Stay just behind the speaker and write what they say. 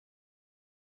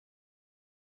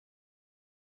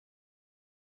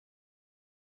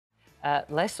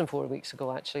less than 4 weeks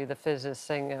ago, actually, the Fizz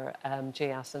singer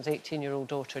Aston's 18-year-old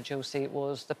daughter, Josie,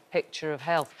 was the picture of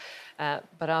health.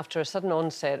 But after a sudden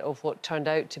onset of what turned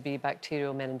out to be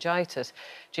bacterial meningitis,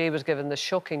 Jay was given the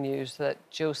shocking news that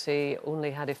Josie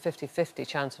only had a 50-50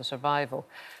 chance of survival.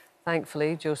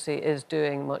 Thankfully, Josie is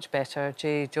doing much better.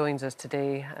 Jay joins us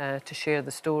today to share the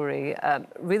story,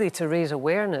 really to raise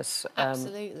awareness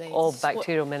of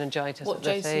bacterial meningitis at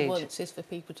this age. What Josie wants is for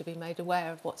people to be made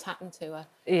aware of what's happened to her.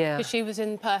 Yeah. Because she was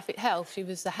in perfect health. She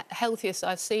was the healthiest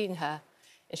I've seen her.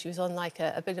 And she was on, like,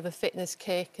 a bit of a fitness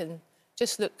kick and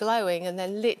just looked glowing. And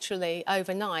then literally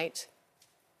overnight,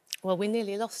 well, we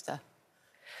nearly lost her.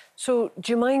 So,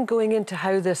 do you mind going into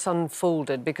how this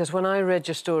unfolded? Because when I read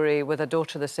your story with a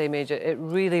daughter the same age, it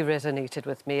really resonated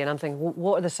with me. And I'm thinking,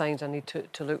 what are the signs I need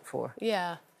to look for?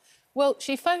 Yeah. Well,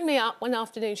 she phoned me up one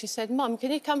afternoon. She said, "Mum,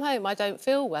 can you come home? I don't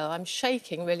feel well. I'm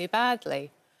shaking really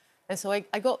badly." And so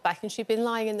I got back and she'd been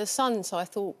lying in the sun. So I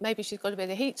thought maybe she's got a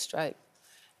bit of heat stroke.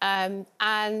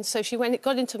 And so she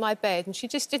got into my bed and she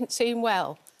just didn't seem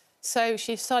well. So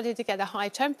she started to get a high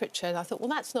temperature. And I thought, well,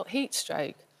 that's not heat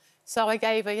stroke. So I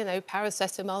gave her, you know,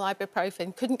 paracetamol,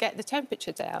 ibuprofen, couldn't get the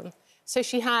temperature down. So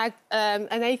she had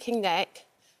an aching neck,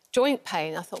 joint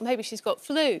pain. I thought maybe she's got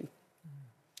flu.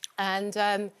 And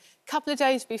a couple of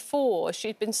days before,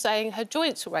 she'd been saying her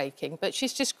joints were aching, but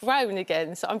she's just grown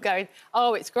again. So I'm going,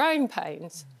 oh, it's growing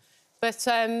pains. But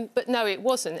no, it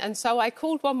wasn't. And so I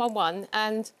called 111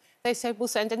 and they said, we'll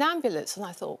send an ambulance. And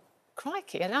I thought,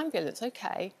 crikey, an ambulance,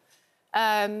 OK.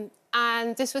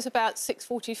 And this was about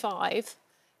 6:45.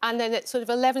 And then at sort of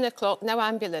 11 o'clock, no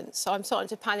ambulance. So I'm starting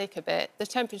to panic a bit. The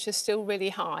temperature's still really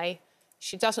high.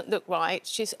 She doesn't look right.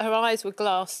 Her eyes were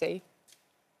glassy.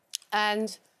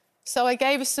 And so I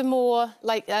gave her some more,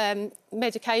 like,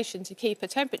 medication to keep her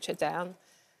temperature down.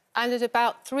 And at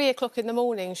about 3 o'clock in the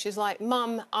morning, she's like,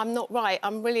 "Mum, I'm not right.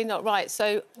 I'm really not right."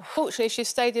 So fortunately, she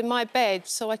stayed in my bed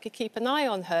so I could keep an eye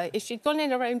on her. If she'd gone in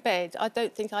her own bed, I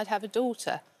don't think I'd have a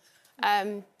daughter.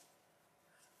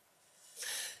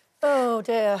 Oh,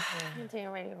 dear. You're doing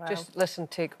really well. Just listen,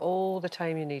 take all the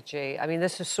time you need, Jay. I mean,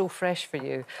 this is so fresh for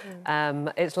you.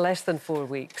 It's less than 4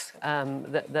 weeks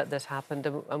that this happened,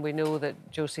 and we know that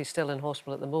Josie's still in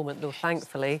hospital at the moment, though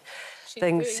thankfully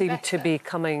things seem to be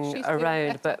coming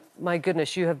around. But my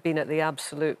goodness, you have been at the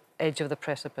absolute edge of the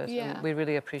precipice, and we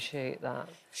really appreciate that.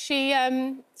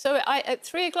 At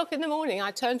 3 o'clock in the morning,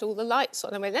 I turned all the lights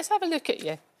on and went, let's have a look at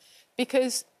you,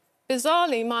 because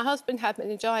bizarrely, my husband had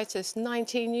meningitis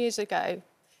 19 years ago,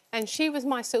 and she was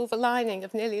my silver lining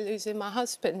of nearly losing my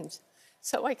husband.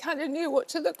 So I kind of knew what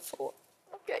to look for.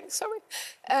 I'm getting sorry.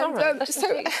 And I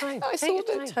saw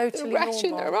the rash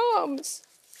in her arms,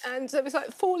 and there was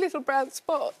like 4 little brown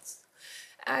spots.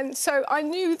 And so I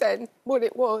knew then what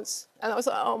it was. And I was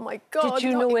like, oh, my God, did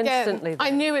you know instantly then? I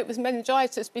knew it was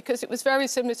meningitis because it was very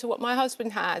similar to what my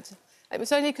husband had. It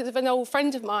was only because of an old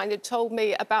friend of mine had told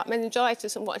me about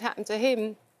meningitis and what had happened to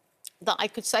him that I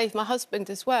could save my husband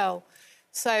as well.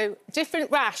 So, different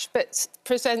rash, but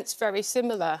presents very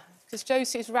similar. Because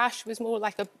Josie's rash was more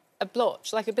like a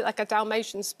blotch, like a bit like a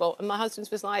Dalmatian spot, and my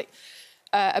husband's was like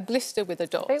a blister with a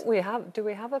dot. I think we have... Do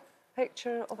we have a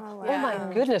picture of... Oh, my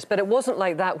goodness, but it wasn't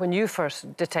like that when you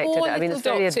first detected it. I mean, it's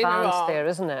very advanced there,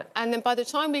 isn't it? And then by the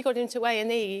time we got into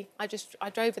A&E, I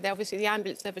drove her there. Obviously, the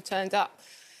ambulance never turned up.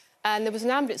 And there was an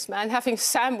ambulance man having a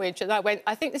sandwich, and I went,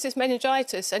 I think this is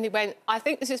meningitis. And he went, I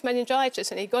think this is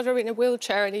meningitis. And he got her in a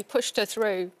wheelchair and he pushed her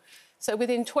through. So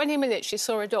within 20 minutes, she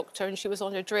saw a doctor and she was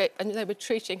on a drip, and they were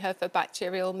treating her for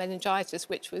bacterial meningitis,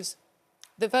 which was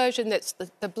the version that's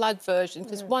the blood version,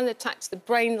 because one attacks the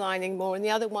brain lining more and the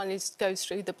other one goes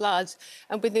through the blood.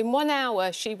 And within 1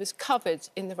 hour, she was covered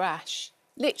in the rash,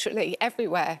 literally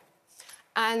everywhere.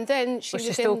 And then was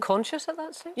she still conscious at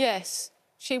that stage? Yes.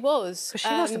 She was. Because she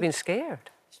must have been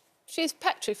scared. She's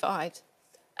petrified.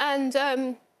 And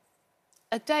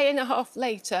a day and a half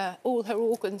later, all her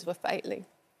organs were failing.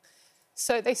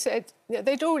 So they said, you know,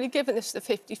 they'd already given us the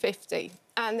 50-50,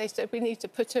 and they said, we need to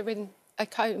put her in a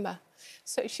coma.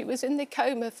 So she was in the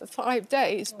coma for 5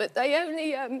 days, but they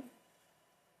only...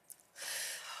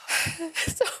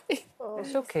 Sorry. Oh,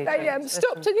 it's OK. They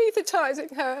stopped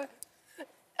anaesthetising her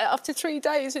after 3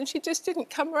 days, and she just didn't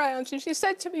come around. And she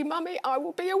said to me, "Mummy, I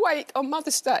will be awake on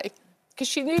Mother's Day," because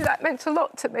she knew that meant a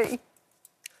lot to me.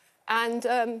 And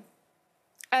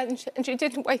she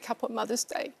didn't wake up on Mother's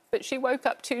Day, but she woke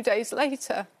up 2 days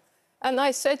later. And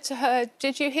I said to her,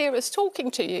 "Did you hear us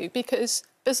talking to you?" Because,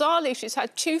 bizarrely, she's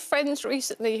had 2 friends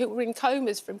recently who were in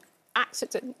comas from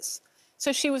accidents.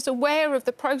 So she was aware of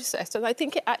the process, and I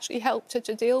think it actually helped her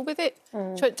to deal with it.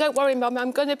 She went, "Don't worry, Mum,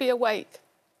 I'm going to be awake."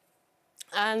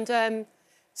 And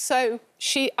So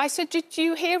I said, did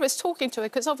you hear us talking to her?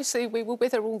 Because obviously we were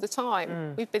with her all the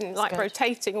time. We've been like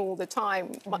rotating all the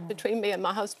time between me and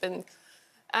my husband.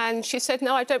 And she said,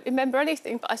 no, I don't remember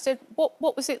anything. But I said,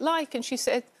 what was it like? And she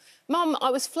said, Mum, I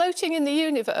was floating in the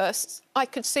universe. I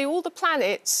could see all the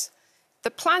planets.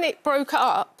 The planet broke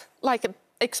up like an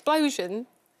explosion.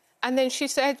 And then she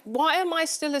said, why am I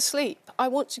still asleep? I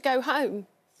want to go home.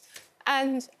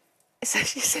 And so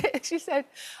she said,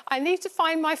 I need to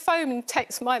find my phone and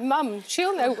text my mum.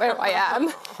 She'll know where I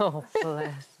am. Oh,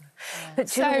 bless.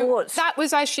 But you know what? That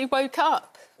was as she woke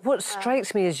up. What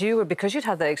strikes me is because you'd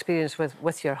had that experience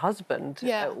with your husband,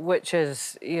 which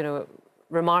is, you know,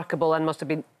 remarkable and must have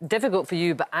been difficult for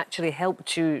you, but actually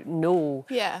helped you know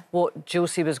what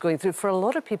Josie was going through. For a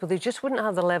lot of people, they just wouldn't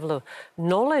have the level of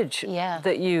knowledge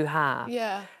that you have.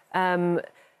 Yeah.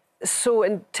 So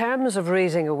in terms of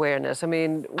raising awareness, I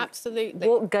mean... Absolutely.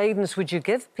 What guidance would you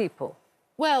give people?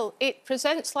 Well, it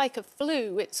presents like a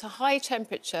flu. It's a high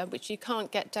temperature, which you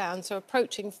can't get down, so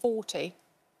approaching 40,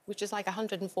 which is like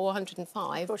 104,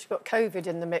 105. Of course, you've got COVID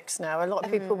in the mix now. A lot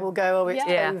of people will go, oh, it's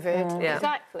COVID. Yeah.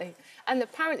 Exactly. And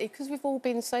apparently, because we've all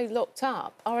been so locked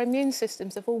up, our immune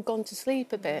systems have all gone to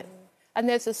sleep a bit. And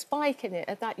there's a spike in it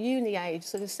at that uni age,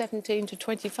 sort of 17 to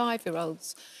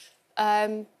 25-year-olds.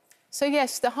 So,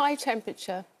 yes, the high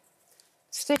temperature,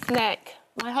 stiff neck.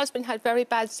 My husband had very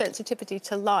bad sensitivity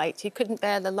to light. He couldn't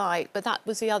bear the light, but that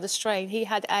was the other strain. He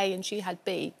had A and she had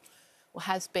B, or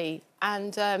has B.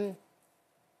 And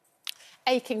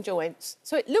aching joints.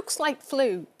 So it looks like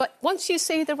flu, but once you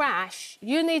see the rash,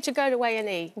 you need to go to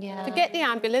A&E. To get the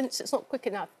ambulance, it's not quick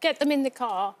enough. Get them in the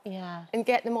car and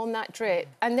get them on that drip.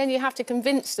 And then you have to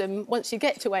convince them, once you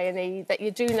get to A&E, that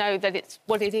you do know that it's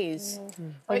what it is.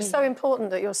 Well, it's so important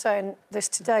that you're saying this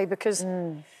today because,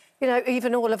 you know,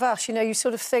 even all of us, you know, you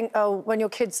sort of think, oh, when your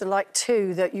kids are like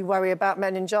 2, that you worry about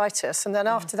meningitis. And then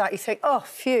after that, you think, oh,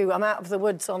 phew, I'm out of the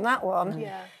woods on that one.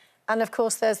 And, of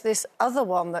course, there's this other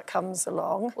one that comes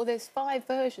along. Well, there's 5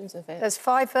 versions of it. There's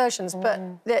 5 versions, but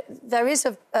there is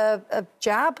a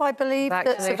jab, I believe,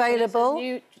 that's available.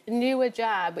 A newer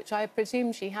jab, which I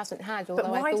presume she hasn't had, although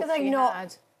but why I thought do they she not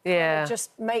had. just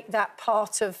make that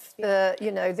part of the,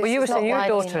 you know... This well, you were saying your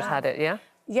daughter's had it, yeah?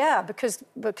 Yeah,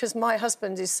 because my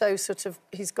husband is so sort of...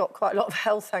 He's got quite a lot of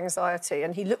health anxiety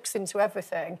and he looks into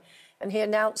everything. And he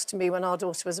announced to me when our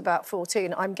daughter was about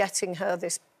 14, I'm getting her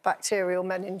this bacterial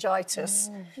meningitis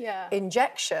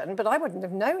injection, but I wouldn't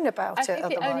have known about it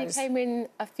otherwise. It only came in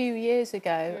a few years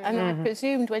ago, and I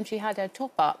presumed when she had her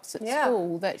top-ups at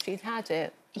school that she'd had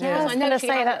it. Yeah, I know she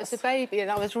had it as a baby,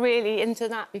 and I was really into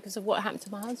that because of what happened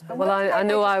to my husband. Well, I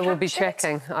know I will be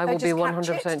checking. I will be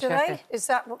 100% checking. Is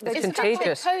that what it's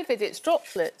contagious? It's COVID, it's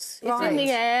droplets. It's in the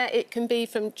air. It can be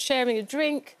from sharing a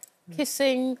drink,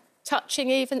 kissing, touching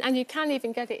even, and you can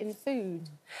even get it in food.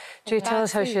 Do you tell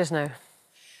us how she is now?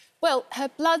 Well, her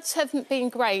bloods haven't been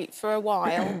great for a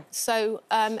while, so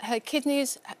her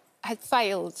kidneys had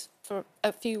failed for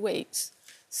a few weeks.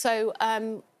 So,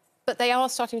 but they are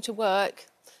starting to work,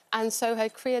 and so her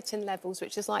creatine levels,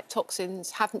 which is like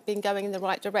toxins, haven't been going in the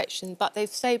right direction, but they've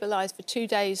stabilised for 2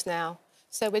 days now.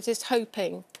 So we're just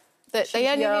hoping that they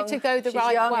only need to go the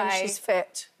right way. And she's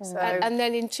fit. So. And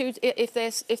then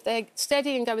if they're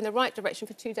steady and go in the right direction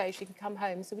for 2 days, she can come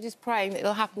home. So we're just praying that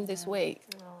it'll happen this week.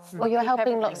 Well, you're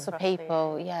helping lots of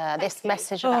people, This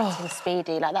message of acting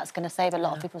speedy, like, that's going to save a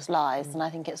lot of people's lives, and I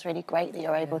think it's really great that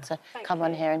you're able to come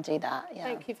on here and do that.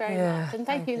 Thank you very much. And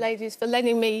thank you, ladies, for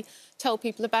letting me tell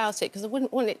people about it, because I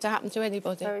wouldn't want it to happen to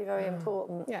anybody. Very, very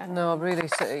important. No, really,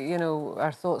 you know,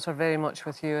 our thoughts are very much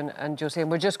with you and Josie,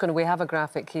 and we have a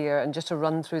graphic here, and just to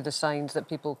run through the signs that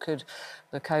people could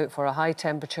look out for: a high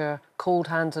temperature, cold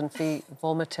hands and feet,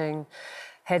 vomiting,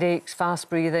 headaches, fast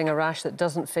breathing, a rash that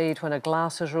doesn't fade when a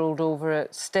glass is rolled over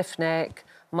it, stiff neck,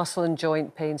 muscle and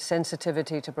joint pain,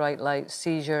 sensitivity to bright light,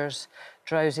 seizures,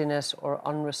 drowsiness or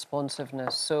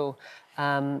unresponsiveness. So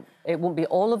it won't be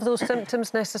all of those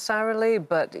symptoms necessarily,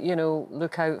 but, you know,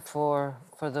 look out for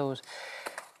those.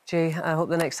 Jay, I hope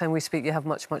the next time we speak you have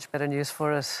much, much better news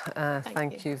for us.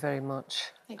 Thank you very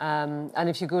much. And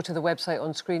if you go to the website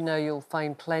on screen now, you'll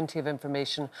find plenty of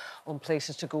information on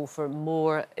places to go for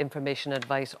more information and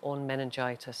advice on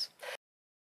meningitis.